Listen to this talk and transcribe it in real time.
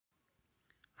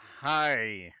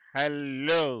Hi,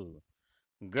 hello,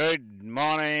 good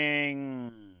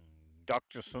morning,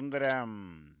 Dr.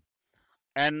 Sundaram,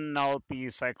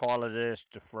 NLP psychologist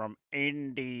from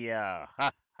India.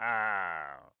 Ha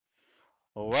ha.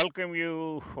 Welcome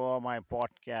you for my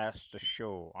podcast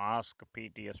show, Ask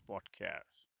PTS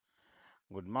Podcast.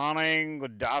 Good morning,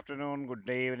 good afternoon, good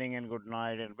evening, and good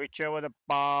night, and whichever the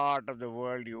part of the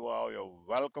world you are, you're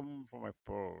welcome for my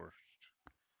post.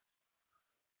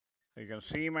 You can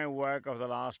see my work of the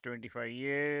last 25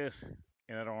 years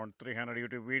in around 300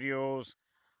 YouTube videos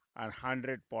and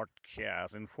 100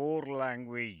 podcasts in four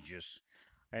languages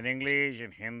in English,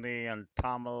 in Hindi, and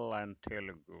Tamil and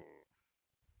Telugu.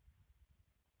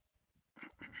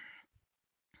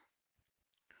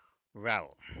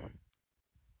 Well,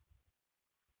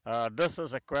 this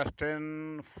is a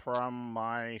question from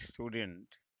my student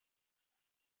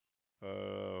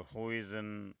who is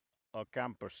in a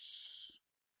campus,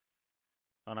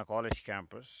 on a college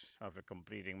campus. After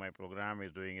completing my program,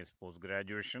 is doing his post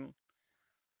graduation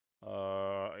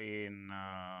in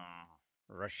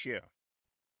Russia.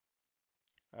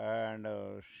 And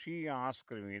she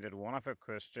asked me that one of your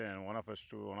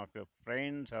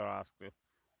friends have asked her,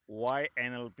 why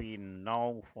NLP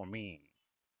now for me?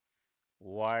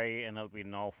 Why NLP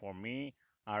now for me?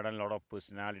 I done a lot of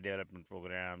personality development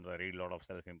programs. I read a lot of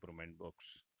self improvement books.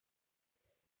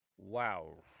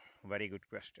 Wow, very good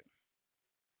question.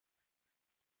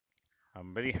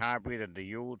 I'm very happy that the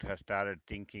youth has started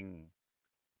thinking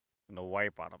the why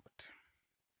part of it.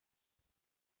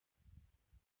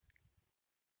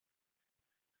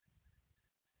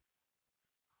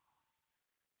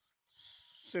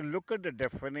 So look at the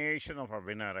definition of a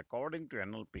winner according to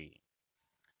NLP.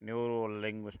 Neuro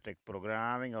linguistic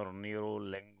programming or neuro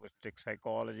linguistic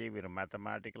psychology with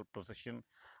mathematical precision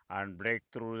and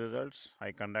breakthrough results.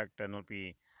 I conduct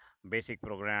NLP basic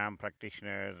program,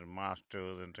 practitioners,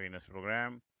 masters, and trainers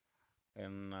program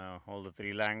in all the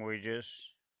three languages.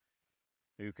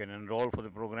 You can enroll for the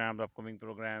programs, upcoming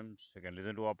programs. You can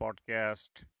listen to our podcast.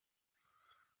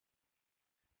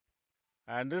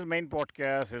 And this main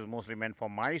podcast is mostly meant for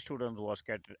my students who are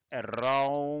scattered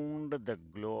around the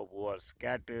globe, who are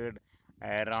scattered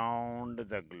around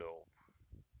the globe,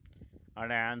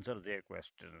 and I answer their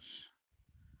questions.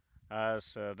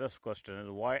 As this question is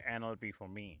why NLP for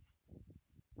me?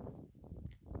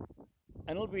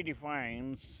 NLP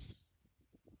defines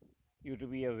you to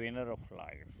be a winner of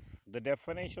life. The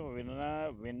definition of winner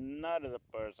is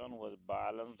a person who has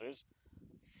balanced his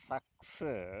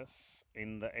success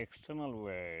in the external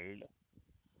world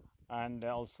and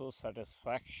also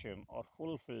satisfaction or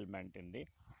fulfillment in the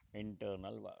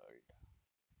internal world.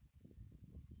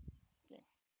 Okay.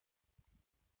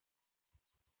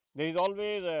 There is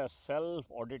always a self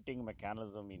auditing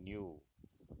mechanism in you.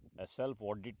 A self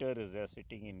auditor is there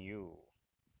sitting in you,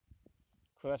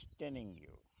 questioning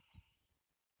you.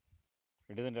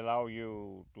 It doesn't allow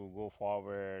you to go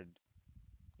forward.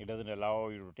 It doesn't allow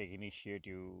you to take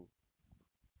initiative.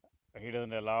 It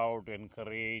doesn't allow to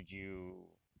encourage you.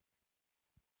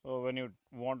 So when you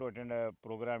want to attend a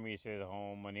program, he says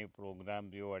how many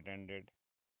programs you attended.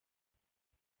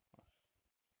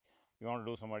 You want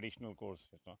to do some additional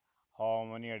courses. No? How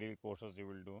many additional courses you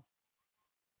will do?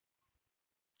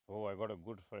 Oh, I got a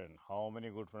good friend. How many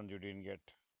good friends you didn't get?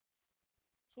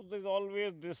 So there's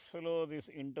always this fellow, this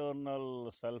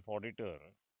internal self auditor.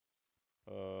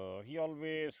 He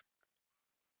always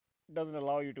doesn't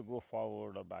allow you to go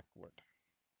forward or backward.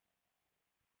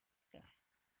 Yeah.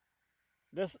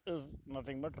 This is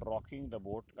nothing but rocking the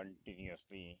boat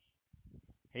continuously.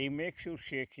 He makes you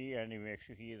shaky and he makes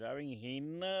you, he is having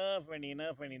enough and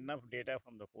enough and enough data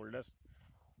from the folders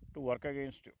to work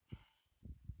against you,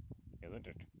 isn't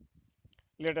it?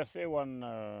 Let us say on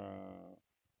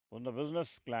the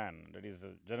business plan, that is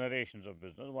the generations of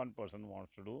business, one person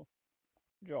wants to do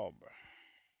job.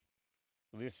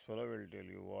 This fellow will tell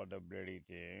you what the bloody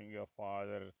thing. Your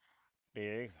father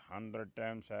takes 100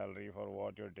 times salary for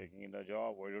what you're taking in the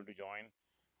job. Why don't you join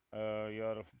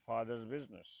your father's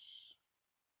business?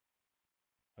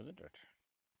 Isn't it?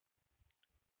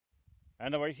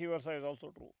 And the vice versa is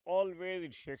also true. Always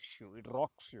it shakes you, it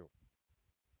rocks you,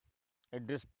 it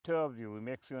disturbs you, it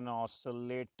makes you an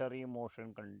oscillatory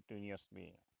motion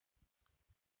continuously.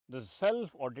 The self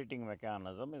auditing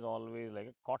mechanism is always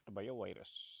like caught by a virus.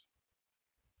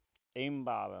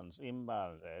 Imbalance. You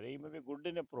may be good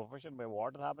in a profession, but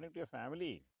what is happening to your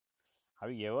family?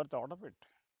 Have you ever thought of it?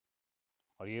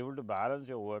 Are you able to balance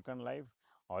your work and life?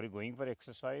 Are you going for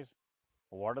exercise?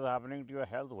 What is happening to your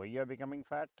health? Why you are becoming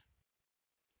fat?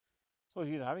 So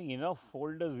he's having enough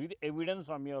folders with evidence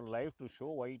from your life to show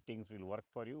why things will work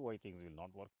for you, why things will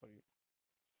not work for you.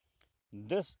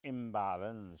 This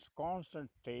imbalance, constant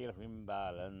state of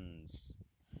imbalance,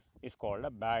 is called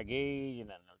a baggage in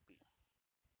NLP.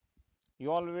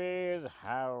 You always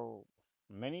have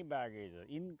many baggage,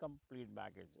 incomplete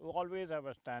baggage. You always have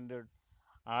a standard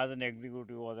as an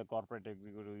executive or the corporate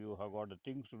executive. You have got the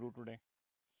things to do today,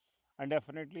 and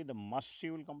definitely the must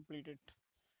you will complete it.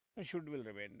 The should will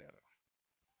remain there.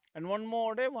 And one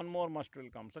more day, one more must will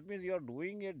come. So that means you are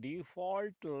doing a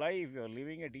default life. You are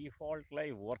living a default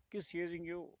life. Work is chasing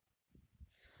you.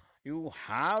 You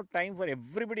have time for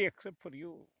everybody except for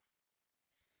you.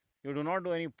 You do not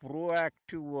do any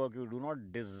proactive work. You do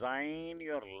not design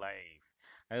your life.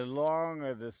 As long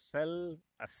as the self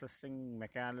assessing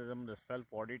mechanism, the self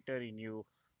auditor in you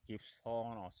keeps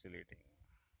on oscillating.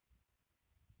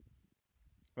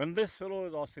 When this fellow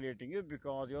is oscillating, is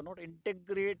because you are not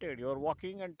integrated. Your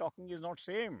walking and talking is not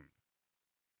same.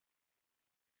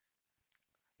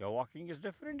 Your walking is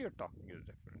different, your talking is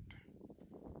different.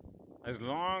 As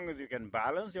long as you can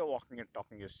balance your walking and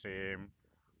talking is same,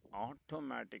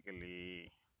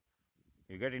 automatically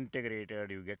you get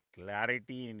integrated, you get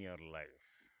clarity in your life.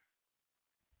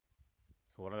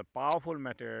 So one of the powerful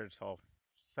methods of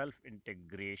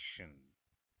self-integration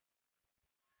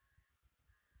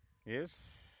is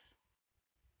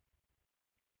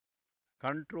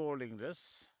controlling this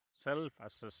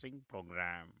self-assessing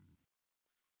program.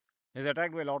 It's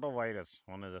attacked by a lot of virus.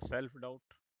 One is a self-doubt,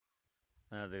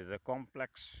 there is a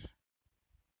complex,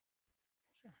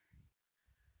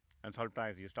 and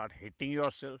sometimes you start hating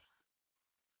yourself.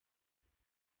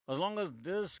 As long as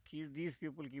these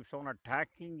people keeps on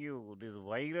attacking you, this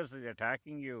virus is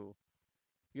attacking you,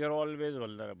 you're always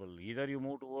vulnerable. Either you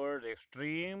move towards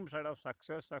extreme side of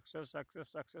success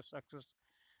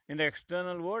in the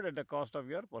external world at the cost of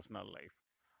your personal life,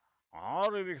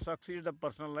 or if you succeed the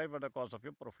personal life at the cost of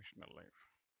your professional life.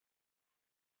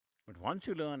 But once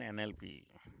you learn NLP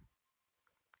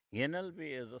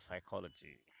is a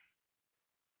psychology,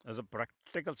 is a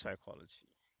practical psychology.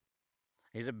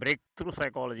 It's a breakthrough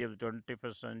psychology of the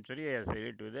 21st century as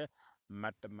related with a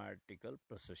mathematical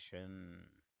precision.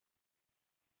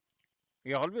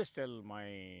 I always tell my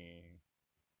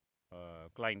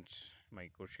clients, my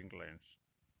coaching clients,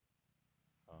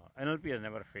 NLP has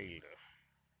never failed.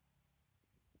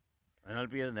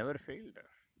 NLP has never failed.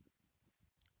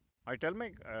 I tell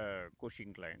my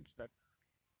coaching clients that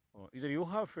either you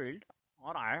have failed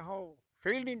or I have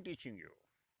failed in teaching you.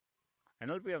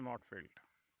 NLP has not failed.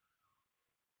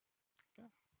 Okay?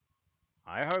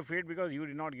 I have failed because you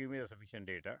did not give me the sufficient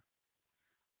data,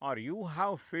 or you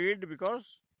have failed because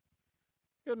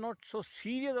you're not so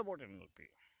serious about NLP.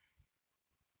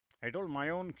 I told my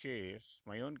own case,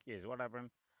 what happened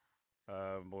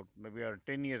about maybe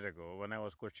 10 years ago when I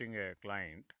was coaching a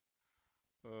client.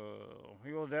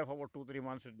 He was there for about 2 3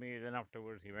 months with me. Then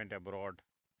afterwards, he went abroad,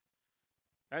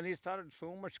 and he started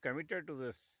so much committed to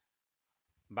this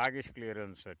baggage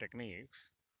clearance techniques.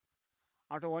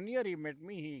 After 1 year, he met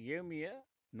me. He gave me a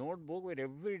notebook where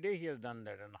every day he has done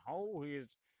that, and how his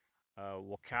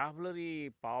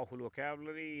vocabulary, powerful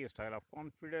vocabulary, his style of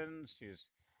confidence, his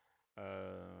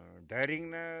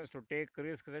daringness to take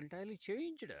risks entirely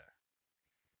changed.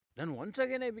 Then once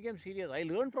again, I became serious. I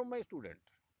learned from my student.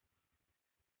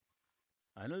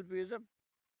 NLP is a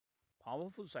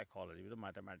powerful psychology with a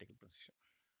mathematical precision.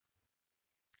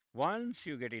 Once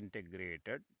you get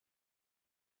integrated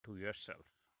to yourself,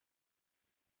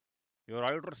 your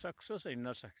outer success and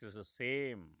inner success is the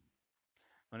same.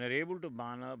 When you're able to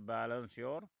balance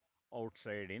your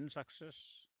outside in success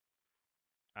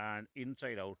and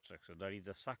inside out success, that is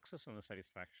the success and the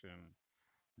satisfaction,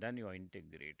 then you are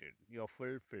integrated, you are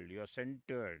fulfilled, you are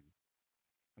centered.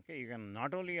 Okay, you can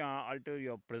not only alter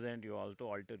your present, you also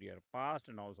alter your past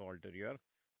and also alter your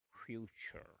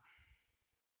future.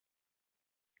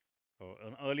 So,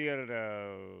 an earlier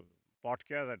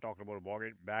podcast, I talked about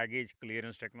baggage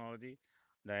clearance technology,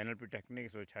 the NLP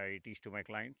techniques which I teach to my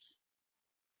clients.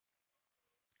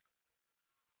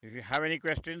 If you have any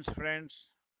questions, friends,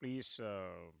 please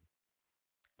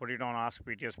put it on Ask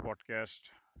PTS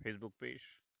podcast Facebook page.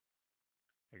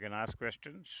 You can ask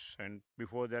questions, and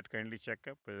before that, kindly check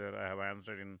up whether I have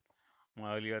answered in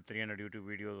my earlier 300 YouTube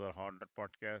videos or 100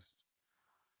 podcasts.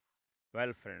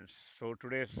 Well, friends, so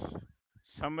today's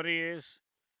summary is,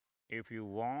 if you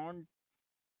want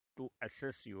to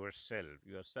assess yourself,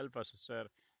 your self assessor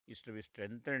is to be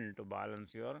strengthened to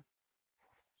balance your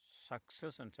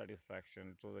success and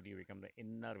satisfaction so that you become the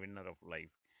inner winner of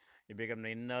life. You become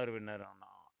the inner winner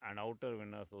and outer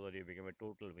winner so that you become a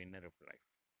total winner of life.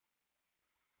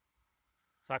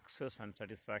 Success and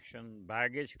satisfaction,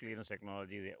 baggage clearance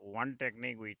technology, the one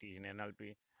technique we teach in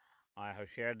NLP, I have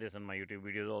shared this in my YouTube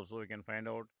videos also. You can find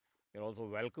out. You're also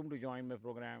welcome to join my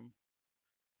program.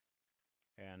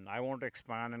 And I want to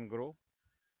expand and grow.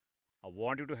 I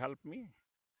want you to help me.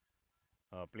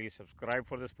 Please subscribe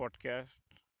for this podcast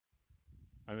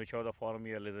and whichever forum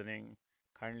you are listening,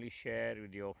 kindly share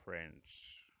with your friends.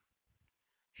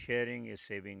 Sharing is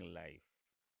saving life,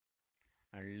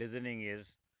 and listening is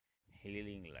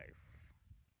healing life.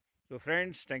 So,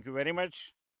 friends, thank you very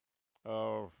much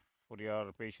for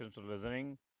your patience of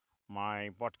listening my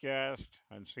podcast,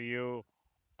 and see you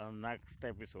on next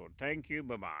episode. Thank you.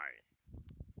 Bye bye.